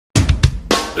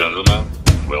Gentlemen,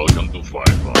 welcome to Fight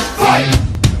Club. Fight!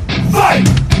 Fight!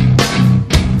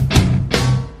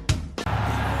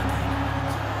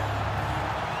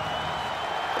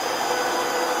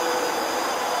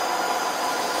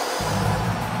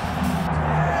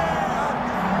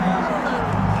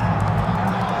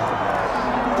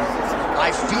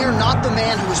 I fear not the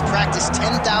man who has practiced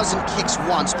 10,000 kicks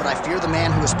once, but I fear the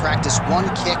man who has practiced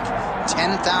one kick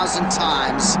 10,000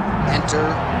 times. Enter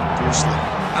Bruce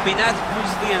Lee. I mean, that's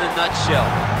Bruce Lee in a nutshell.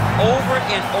 Over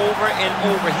and over and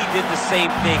over, he did the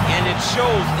same thing, and it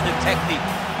shows in the technique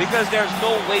because there's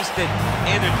no wasted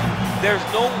energy. There's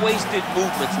no wasted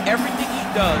movements. Everything he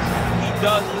does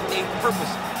with a purpose.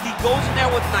 He goes in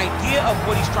there with an idea of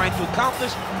what he's trying to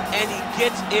accomplish, and he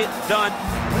gets it done.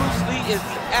 Bruce Lee is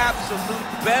the absolute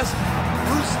best.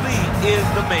 Bruce Lee is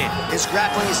the man. His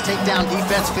grappling, his takedown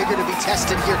defense figure to be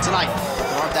tested here tonight.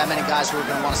 There aren't that many guys who are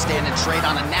going to want to stand and trade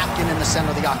on a napkin in the center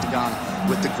of the octagon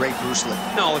with the great Bruce Lee.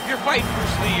 No, if you're fighting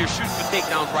Bruce Lee, you're shooting for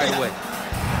takedowns right away.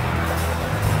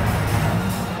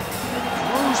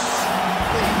 Bruce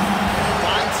Lee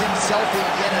finds himself in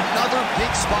yet another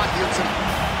big spot here tonight.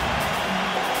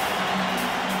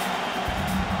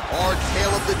 Our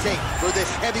tale of the tape for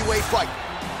this heavyweight fight.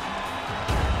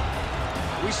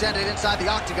 We send it inside the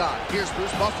octagon. Here's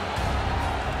Bruce Buffer.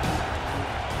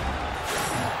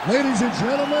 Ladies and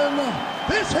gentlemen,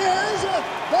 this is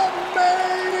the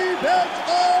main event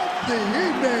of the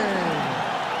evening.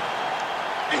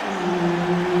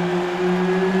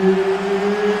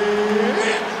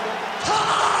 It's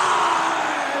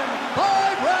time!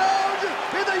 5 rounds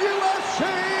in the UFC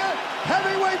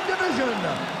heavyweight division.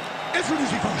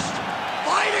 Introducing first,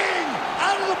 fighting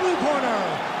out of the blue corner,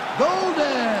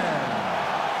 Golden.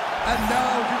 And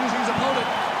now introducing his opponent,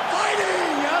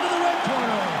 fighting out of the red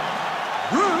corner,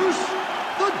 Bruce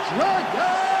the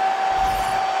Dragon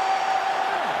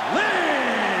Lee.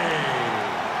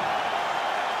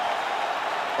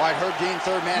 All right, Herb Dean,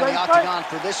 third man in the octagon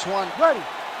for this one. Ready.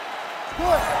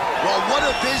 Good. Well, what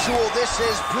a visual this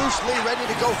is. Bruce Lee ready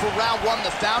to go for round one,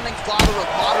 the founding father of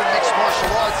modern mixed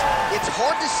martial arts. It's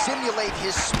hard to simulate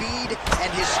his speed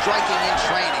and his striking in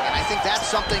training, and I think that's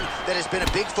something that has been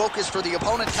a big focus for the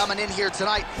opponent coming in here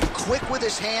tonight. Quick with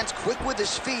his hands, quick with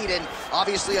his feet, and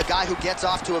obviously a guy who gets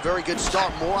off to a very good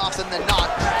start more often than not.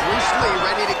 Bruce Lee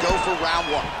ready to go for round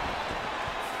one.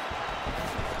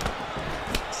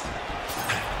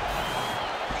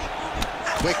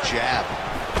 Quick jab.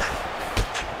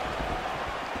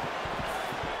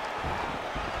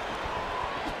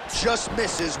 Just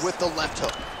misses with the left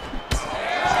hook.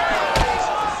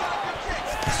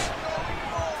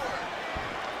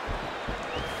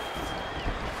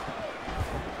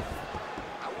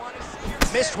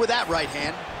 Missed with that right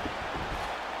hand.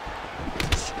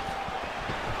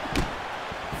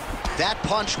 That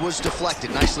punch was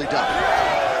deflected. Nicely done.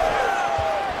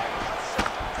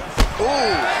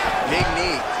 Ooh, big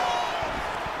knee.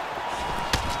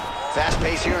 Fast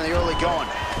pace here in the early going.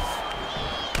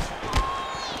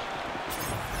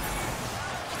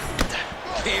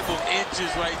 Game of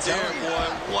inches right there, boy.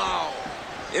 Wow.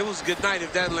 It was good night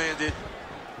if that landed.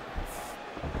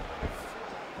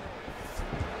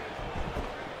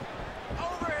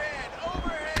 Overhand.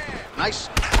 Nice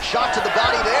shot to the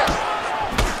body there.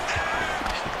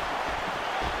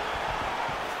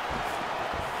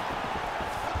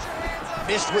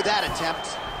 Missed with that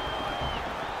attempt.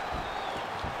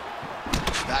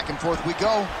 Back and forth we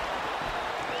go.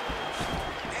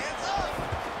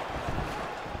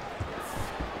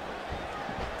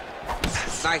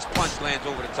 Nice punch lands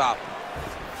over the top.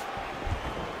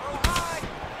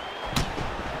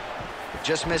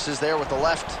 Just misses there with the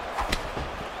left.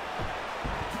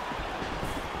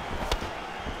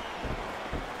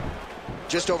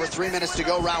 Just over 3 minutes to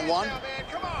go, round one.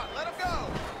 Come on, let him go.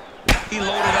 He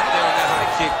loaded up there on that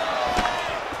high kick.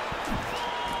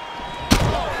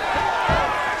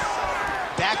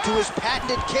 Back to his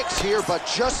patented kicks here, but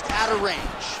just out of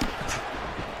range.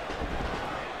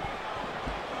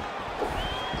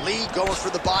 Lee going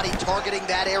for the body, targeting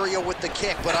that area with the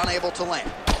kick, but unable to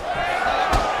land.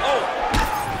 Oh,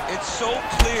 it's so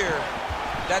clear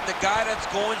that the guy that's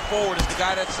going forward is the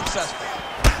guy that's successful.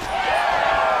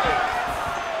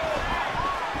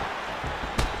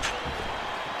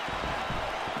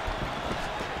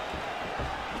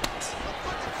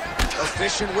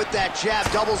 Efficient with that jab,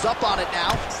 doubles up on it now.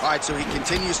 All right, so he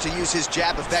continues to use his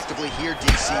jab effectively here,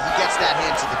 DC. He gets that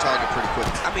hand to the target pretty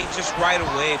quickly. I mean, just right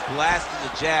away, blasting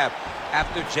the jab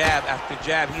after jab after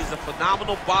jab. He's a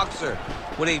phenomenal boxer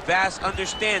with a vast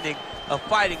understanding of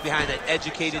fighting behind an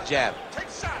educated jab.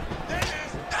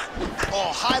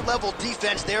 Oh, high-level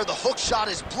defense there. The hook shot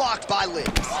is blocked by Lee.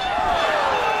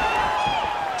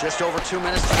 Just over 2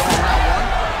 minutes to go in round one.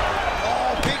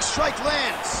 Oh, big strike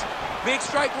lands. Big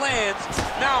strike lands.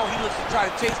 Now he looks to try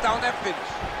to chase down that finish.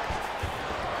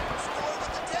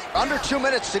 Under 2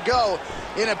 minutes to go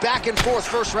in a back-and-forth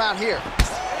first round here.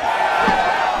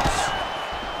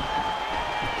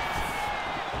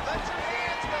 Let your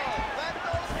hands go. Let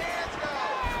those hands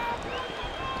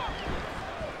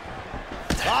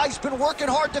go. He's been working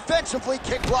hard defensively.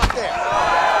 Kick block there.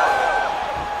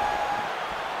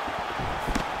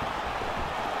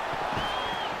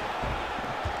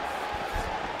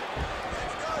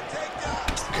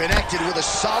 Connected with a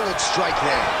solid strike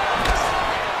there.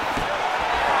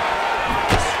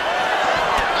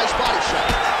 Nice body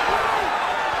shot.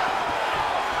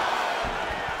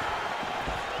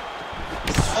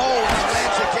 Oh, and he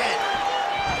lands again.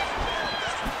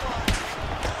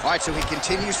 All right, so he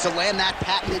continues to land that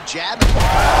patented jab. You don't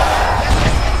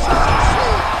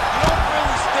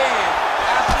really stand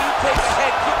after you take a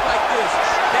head kick like this.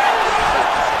 That is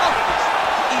such toughness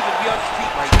to even be on his feet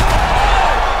right now.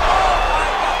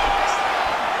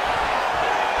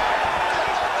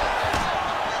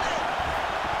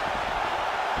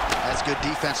 That's good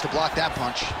defense to block that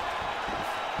punch.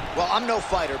 Well, I'm no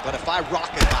fighter, but if I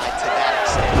rock a guy to that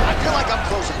extent, I feel like I'm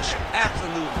closing the show.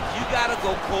 Absolutely. You gotta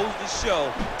go close the show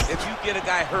if you get a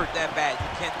guy hurt that bad. You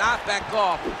cannot back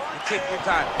off and take your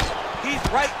time. He's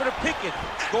right for the picking.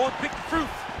 Go and pick the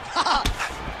fruit.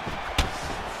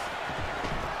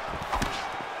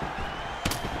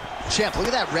 Champ,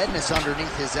 look at that redness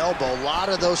underneath his elbow. A lot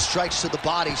of those strikes to the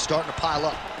body starting to pile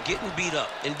up. Getting beat up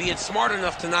and being smart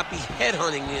enough to not be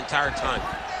headhunting the entire time.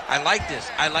 I like this.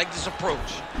 I like this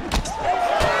approach.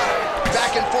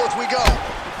 Back and forth we go.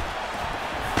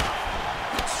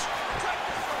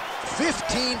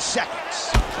 15 seconds.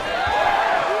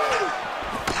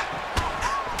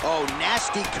 Oh,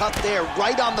 nasty cut there,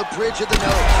 right on the bridge of the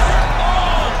nose.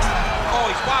 Oh,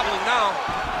 he's wobbling now.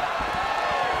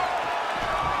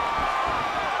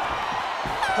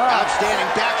 Outstanding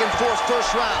back and forth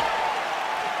first round.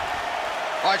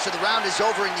 All right, so the round is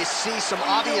over, and you see some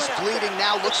obvious bleeding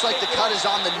now. Looks like the cut is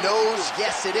on the nose.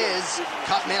 Yes, it is.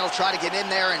 Cutman will try to get in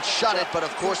there and shut it, but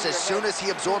of course, as soon as he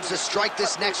absorbs a strike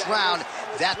this next round,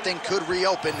 that thing could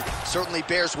reopen. Certainly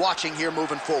bears watching here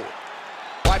moving forward.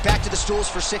 All right, back to the stools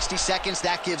for 60 seconds.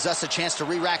 That gives us a chance to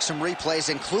re-rack some replays,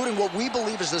 including what we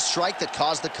believe is the strike that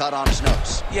caused the cut on his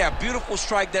nose. Yeah, beautiful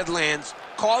strike that lands,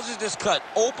 causes this cut,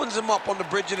 opens him up on the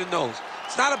bridge of the nose.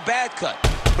 It's not a bad cut.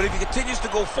 But if he continues to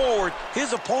go forward,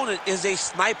 his opponent is a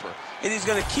sniper, and he's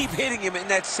going to keep hitting him in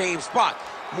that same spot.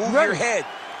 Move your head.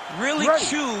 Really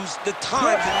choose the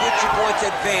times in which you're going to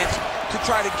advance to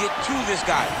try to get to this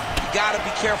guy. You got to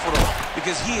be careful, though,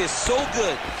 because he is so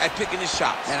good at picking his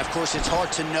shots. And, of course, it's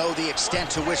hard to know the extent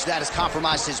to which that has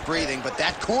compromised his breathing, but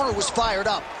that corner was fired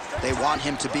up. They want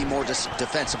him to be more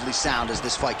defensively sound as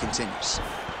this fight continues.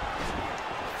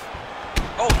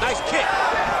 Oh, nice kick.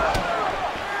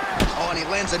 Oh, and he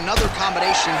lands another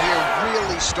combination here,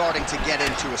 really starting to get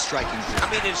into a striking groove.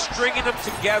 I mean, and stringing them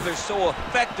together so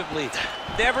effectively,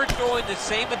 never throwing the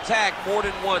same attack more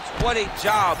than once. What a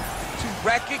job to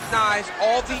recognize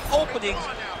all the openings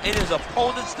in his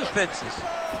opponent's defenses.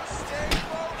 Stay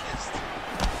focused.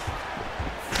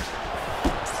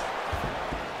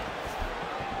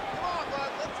 Come on,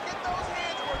 bud. Let's get those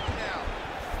hands working now.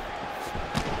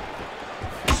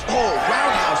 Oh,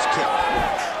 roundhouse kick.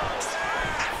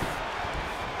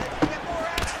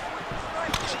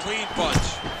 Clean punch.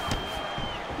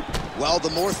 Well,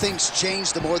 the more things change,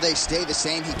 the more they stay the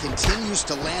same. He continues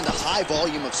to land a high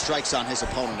volume of strikes on his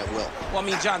opponent at will. Well, I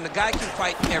mean, John, the guy can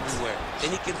fight everywhere.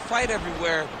 And he can fight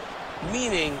everywhere,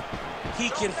 meaning he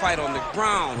can fight on the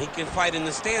ground. He can fight in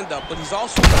the stand-up, but he's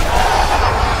also... This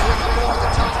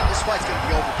fight's going to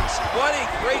be over, DC. What a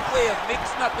great way of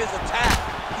mixing up his attack.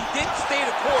 He didn't stay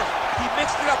the course. He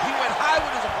mixed it up. He went high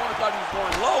when his opponent thought he was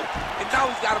going low, and now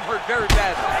he's got him hurt very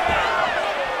badly.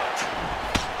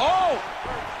 Oh!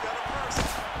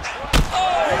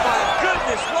 Oh, my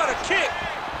goodness, what a kick!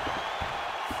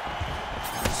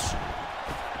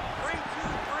 3, 2,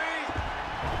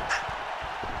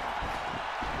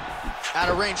 3. Out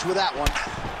of range with that one.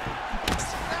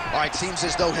 All right, seems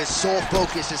as though his sole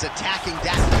focus is attacking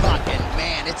that cut, and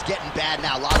man, it's getting bad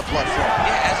now. A lot of blood flowing.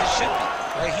 Yeah, as it should be.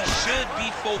 Right? He should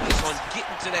be focused on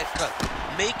getting to that cut,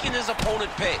 making his opponent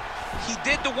pay. He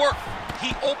did the work.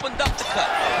 He opened up the cut.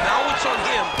 Now it's on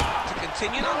him to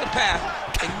continue on the path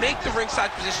and make the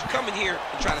ringside position, come in here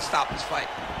and try to stop this fight.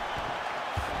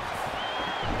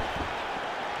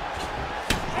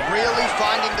 Really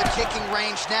finding the kicking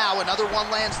range now. Another one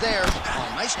lands there.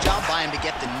 Oh, nice job by him to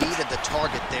get the knee to the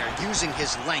target there, using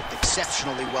his length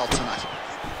exceptionally well tonight.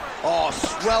 Oh,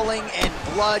 swelling and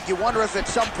blood. You wonder if at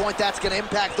some point that's going to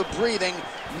impact the breathing.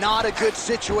 Not a good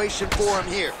situation for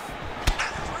him here.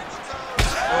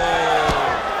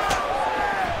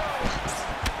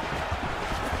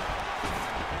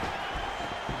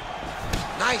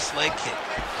 Nice leg kick.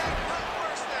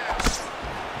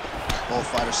 Both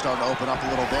fighters starting to open up a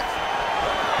little bit.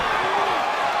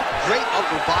 Great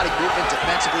upper body movement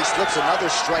defensively, slips another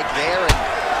strike there, and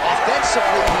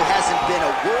offensively he hasn't been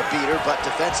a world beater, but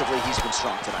defensively he's been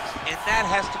strong tonight. And that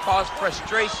has to cause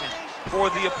frustration for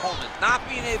the opponent, not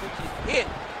being able to hit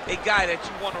a guy that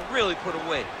you want to really put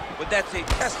away. But that's a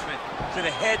testament to the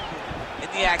head movement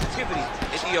and the activity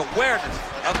and the awareness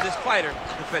of this fighter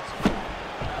defensively.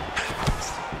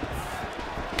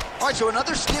 All right, so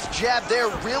another stiff jab there.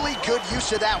 Really good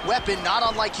use of that weapon, not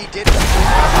unlike he did.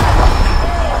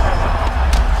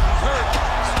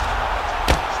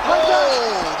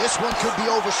 Oh, this one could be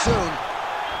over soon.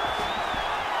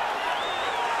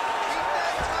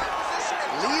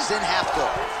 Lee's in half guard.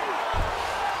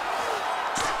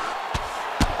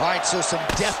 All right, so some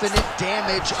definite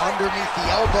damage underneath the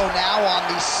elbow now on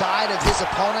the side of his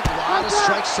opponent. A lot of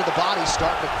strikes to the body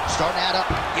starting to add up.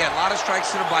 Yeah, a lot of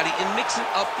strikes to the body and mixing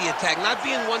up the attack, not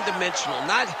being one-dimensional,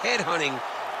 not headhunting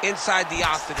inside the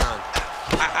octagon.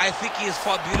 I think he has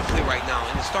fought beautifully right now,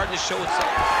 and it's starting to show itself.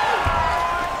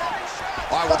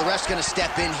 All right, well, the ref's going to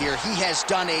step in here. He has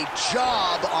done a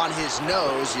job on his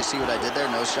nose. You see what I did there?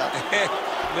 Nose shot.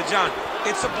 But, John,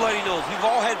 it's a bloody nose. We've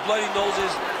all had bloody noses.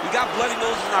 We got bloody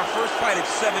noses in our first fight at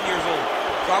 7 years old.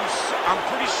 So I'm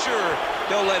pretty sure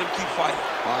they'll let him keep fighting.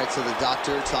 All right, so the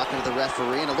doctor talking to the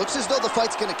referee, and it looks as though the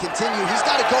fight's going to continue. He's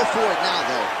got to go for it now,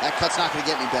 though. That cut's not going to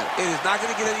get any better. It is not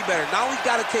going to get any better. Now he's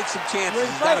got to take some chances.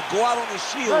 He's got to go out on his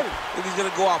shield if he's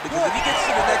going to go out. Because if he gets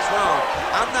to the next round,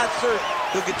 I'm not certain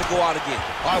he'll get to go out again.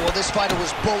 All right, well, this fighter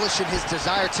was bullish in his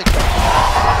desire to go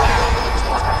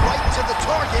right to the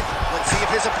target. Let's see if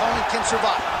his opponent can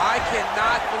survive. I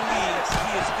cannot believe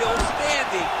he is still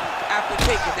standing after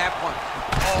taking that punch.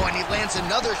 Oh, and he lands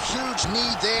another huge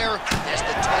knee there as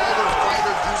the taller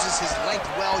fighter uses his length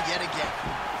well yet again.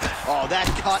 Oh, that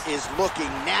cut is looking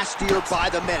nastier by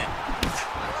the minute.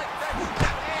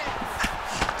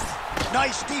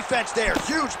 Nice defense there.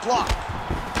 Huge block.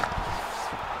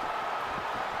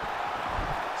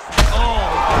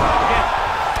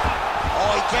 Oh,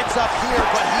 he gets up here,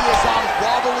 but he is on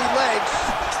wobbly legs.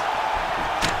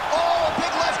 Oh, a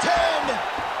big left hand.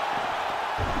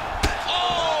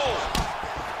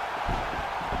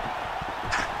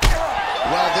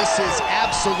 Well, this is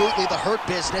absolutely the hurt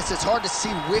business. It's hard to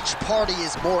see which party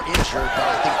is more injured, but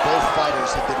I think both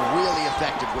fighters have been really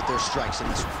effective with their strikes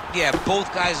in this one. Yeah, both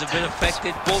guys have been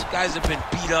affected. Both guys have been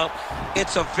beat up.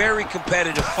 It's a very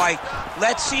competitive fight.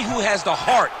 Let's see who has the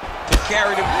heart to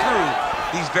carry them through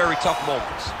these very tough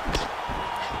moments.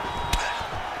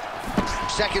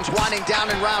 Seconds winding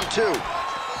down in round two.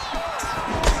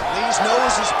 Lee's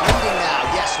nose is bleeding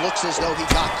now. Yes, looks as though he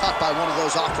got cut by one of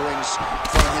those offerings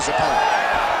from his opponent.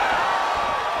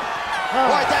 All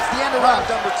right, that's the end of round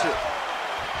number two.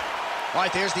 All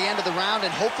right, there's the end of the round,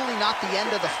 and hopefully not the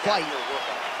end of the fight.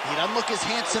 He doesn't look as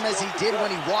handsome as he did when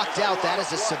he walked out. That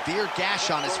is a severe gash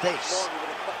on his face.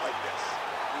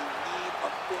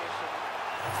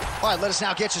 All right, let us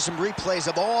now get you some replays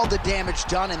of all the damage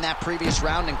done in that previous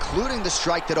round, including the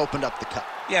strike that opened up the cut.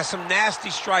 Yeah, some nasty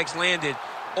strikes landed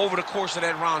over the course of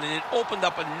that round, and it opened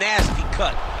up a nasty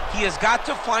cut. He has got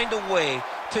to find a way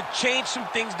to change some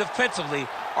things defensively,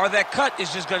 or that cut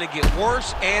is just going to get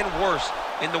worse and worse.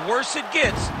 And the worse it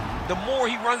gets, the more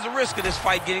he runs the risk of this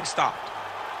fight getting stopped.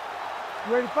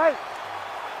 You ready to fight?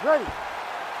 Ready.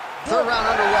 Third round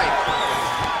underway.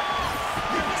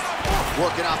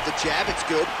 Working off the jab, it's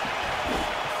good.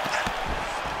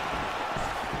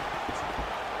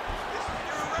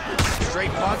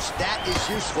 Straight punch, that is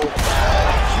useful.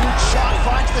 Huge shot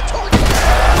finds the target.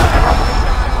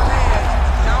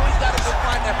 Now he's got to go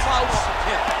find that follow-up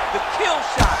attempt. The kill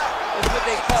shot is what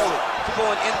they call it to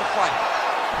go and end the fight.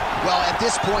 Well, at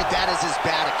this point, that is as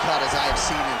bad a cut as I have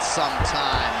seen in some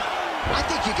time. I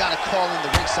think you got to call in the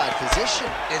ringside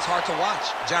physician. It's hard to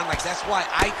watch, John. Like, that's why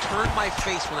I turn my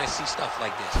face when I see stuff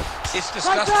like this. It's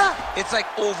disgusting. It's like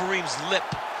Overeem's lip.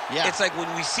 Yeah. It's like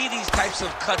when we see these types of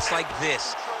cuts like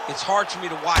this, it's hard for me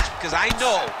to watch because I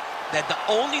know that the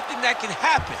only thing that can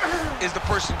happen is the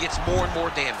person gets more and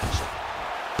more damage.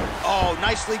 Oh,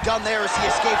 nicely done there as he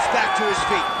escapes back to his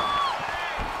feet.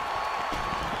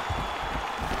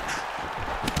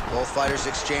 Both fighters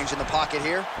exchange in the pocket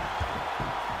here.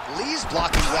 Lee's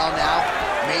blocking well now.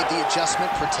 Made the adjustment,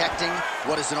 protecting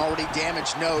what is an already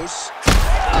damaged nose. Oh,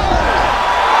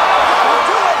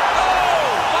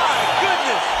 my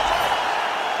goodness!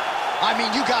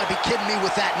 got to be kidding me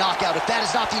with that knockout. If that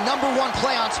is not the #1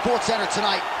 play on SportsCenter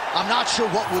tonight, I'm not sure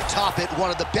what would top it. One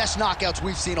of the best knockouts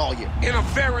we've seen all year. In a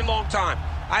very long time.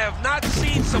 I have not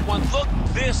seen someone look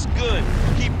this good.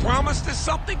 He promised us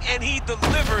something, and he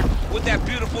delivered with that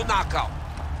beautiful knockout.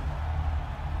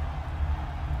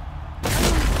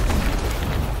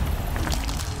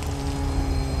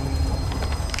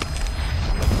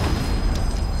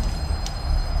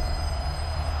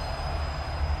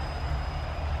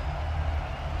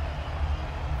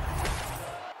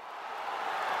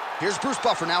 Here's Bruce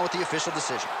Buffer now with the official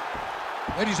decision.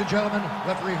 Ladies and gentlemen,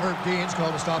 referee Herb Dean's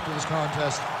called a stop to this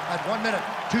contest at 1 minute,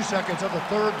 2 seconds of the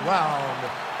third round.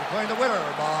 Declaring the winner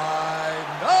by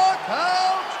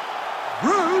knockout,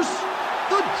 Bruce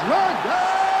the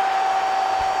Dragon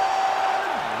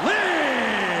Lee!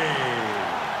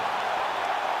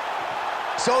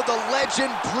 So the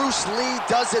legend Bruce Lee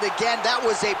does it again. That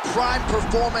was a prime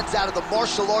performance out of the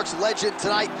martial arts legend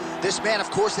tonight. This man, of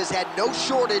course, has had no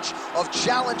shortage of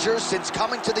challengers since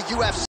coming to the UFC.